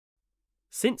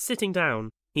Since sitting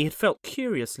down, he had felt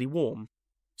curiously warm.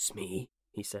 "Smee,"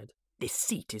 he said, "this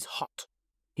seat is hot."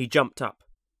 He jumped up.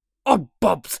 "Odd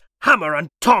Bob's hammer and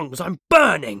tongs, I'm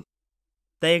burning!"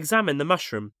 They examined the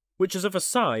mushroom, which was of a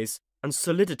size and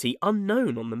solidity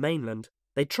unknown on the mainland.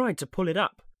 They tried to pull it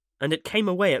up, and it came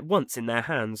away at once in their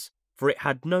hands, for it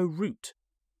had no root.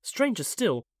 Stranger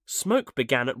still, smoke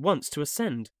began at once to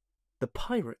ascend. The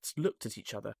pirates looked at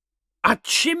each other. "A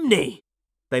chimney!"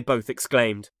 they both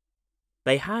exclaimed.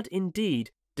 They had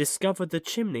indeed discovered the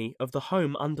chimney of the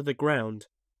home under the ground.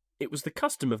 It was the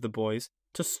custom of the boys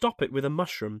to stop it with a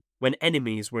mushroom when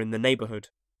enemies were in the neighbourhood.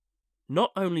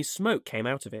 Not only smoke came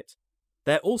out of it,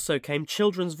 there also came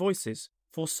children's voices,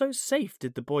 for so safe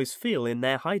did the boys feel in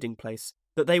their hiding place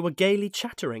that they were gaily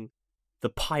chattering. The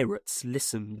pirates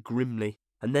listened grimly,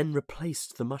 and then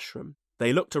replaced the mushroom.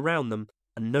 They looked around them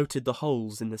and noted the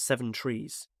holes in the 7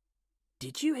 trees.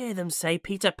 "Did you hear them say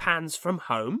Peter Pan's from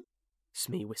home?"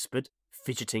 Smee whispered,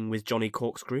 fidgeting with Johnny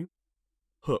Corkscrew.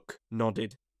 Hook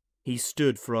nodded. He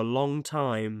stood for a long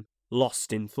time,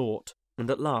 lost in thought, and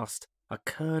at last a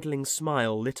curdling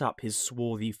smile lit up his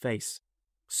swarthy face.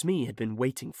 Smee had been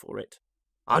waiting for it.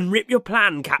 "Unrip your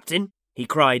plan, Captain," he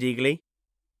cried eagerly.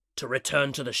 "To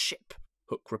return to the ship,"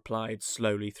 Hook replied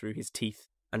slowly through his teeth,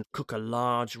 "and cook a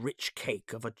large rich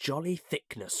cake of a jolly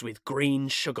thickness with green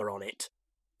sugar on it.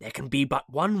 There can be but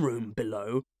one room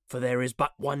below, for there is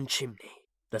but one chimney.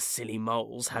 The silly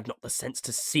moles had not the sense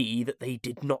to see that they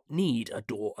did not need a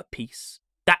door apiece.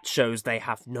 That shows they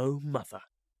have no mother.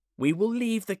 We will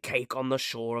leave the cake on the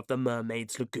shore of the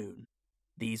Mermaid's Lagoon.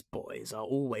 These boys are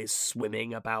always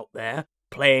swimming about there,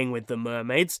 playing with the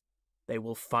mermaids. They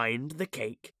will find the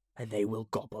cake, and they will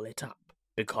gobble it up,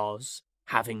 because,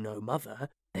 having no mother,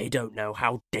 they don't know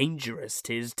how dangerous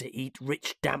 'tis to eat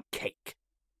rich damp cake."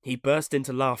 He burst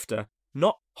into laughter,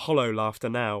 not hollow laughter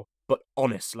now, but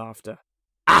honest laughter.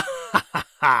 "Ah ha ha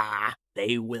ha!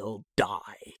 They will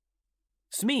die."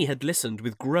 Smee had listened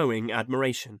with growing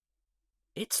admiration.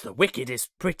 "It's the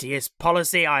wickedest, prettiest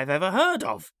policy I've ever heard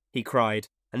of," he cried,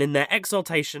 and in their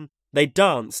exultation they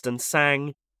danced and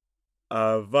sang,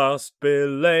 "A vast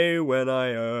belay when I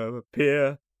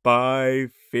appear, by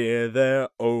fear they're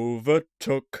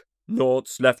overtook.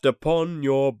 Naught's left upon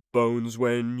your bones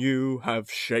when you have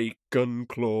shaken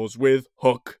claws with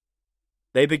Hook."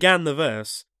 They began the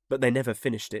verse, but they never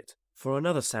finished it, for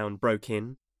another sound broke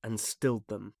in and stilled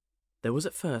them. There was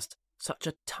at first such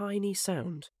a tiny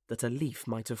sound that a leaf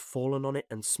might have fallen on it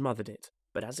and smothered it,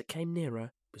 but as it came nearer,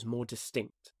 it was more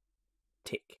distinct.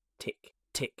 Tick, tick,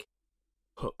 tick.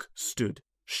 Hook stood,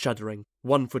 shuddering,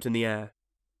 1 foot in the air.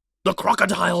 "The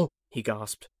crocodile!" he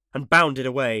gasped, and bounded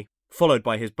away, followed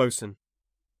by his boatswain.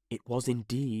 It was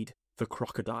indeed the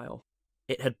crocodile.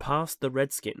 It had passed the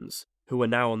redskins, who were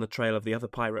now on the trail of the other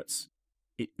pirates.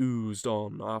 It oozed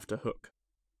on after Hook.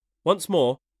 Once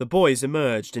more, the boys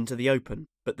emerged into the open,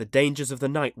 but the dangers of the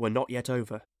night were not yet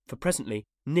over, for presently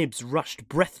Nibs rushed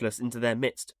breathless into their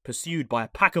midst, pursued by a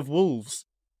pack of wolves.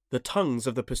 The tongues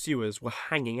of the pursuers were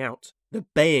hanging out. The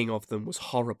baying of them was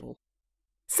horrible.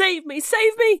 "Save me!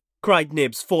 Save me!" cried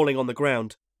Nibs, falling on the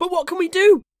ground. "But what can we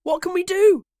do? What can we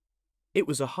do?" It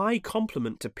was a high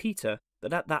compliment to Peter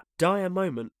that at that dire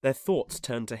moment their thoughts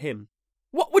turned to him.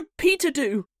 "What would Peter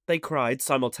do?" they cried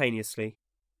simultaneously.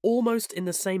 Almost in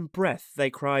the same breath they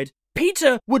cried,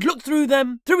 "Peter would look through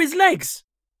his legs!"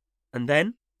 And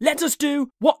then, "Let us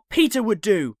do what Peter would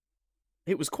do!"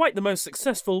 It was quite the most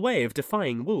successful way of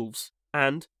defying wolves,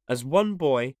 and, as one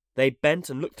boy, they bent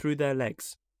and looked through their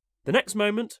legs. The next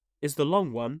moment is the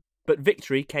long one, but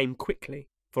victory came quickly,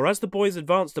 for as the boys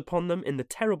advanced upon them in the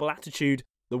terrible attitude,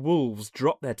 the wolves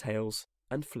dropped their tails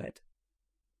and fled.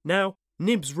 Now,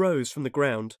 Nibs rose from the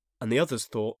ground, and the others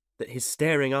thought that his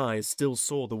staring eyes still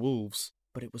saw the wolves,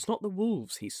 but it was not the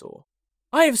wolves he saw.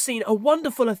 "I have seen a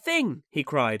wonderfuller thing," he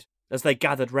cried, as they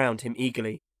gathered round him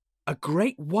eagerly. "A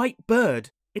great white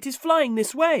bird. It is flying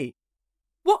this way."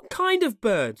 "What kind of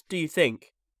bird, do you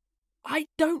think?" "I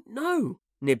don't know,"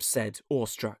 Nibs said,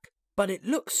 awestruck, "but it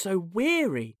looks so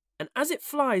weary, and as it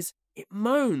flies, it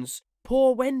moans,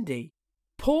 'Poor Wendy.'"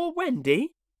 "Poor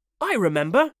Wendy? I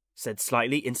remember," said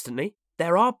Slightly instantly.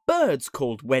 "There are birds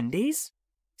called Wendies."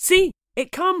 "See,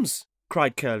 it comes!"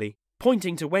 cried Curly,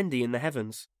 pointing to Wendy in the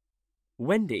heavens.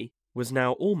 Wendy was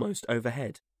now almost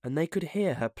overhead, and they could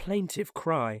hear her plaintive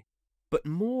cry. But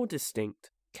more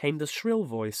distinct came the shrill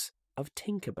voice of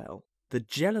Tinker Bell. The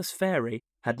jealous fairy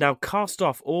had now cast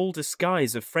off all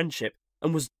disguise of friendship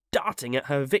and was darting at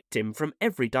her victim from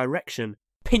every direction,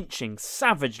 pinching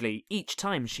savagely each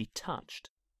time she touched.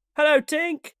 "Hello,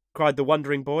 Tink!" cried the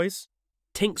wondering boys.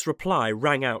 Tink's reply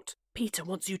rang out, "Peter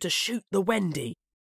wants you to shoot the Wendy."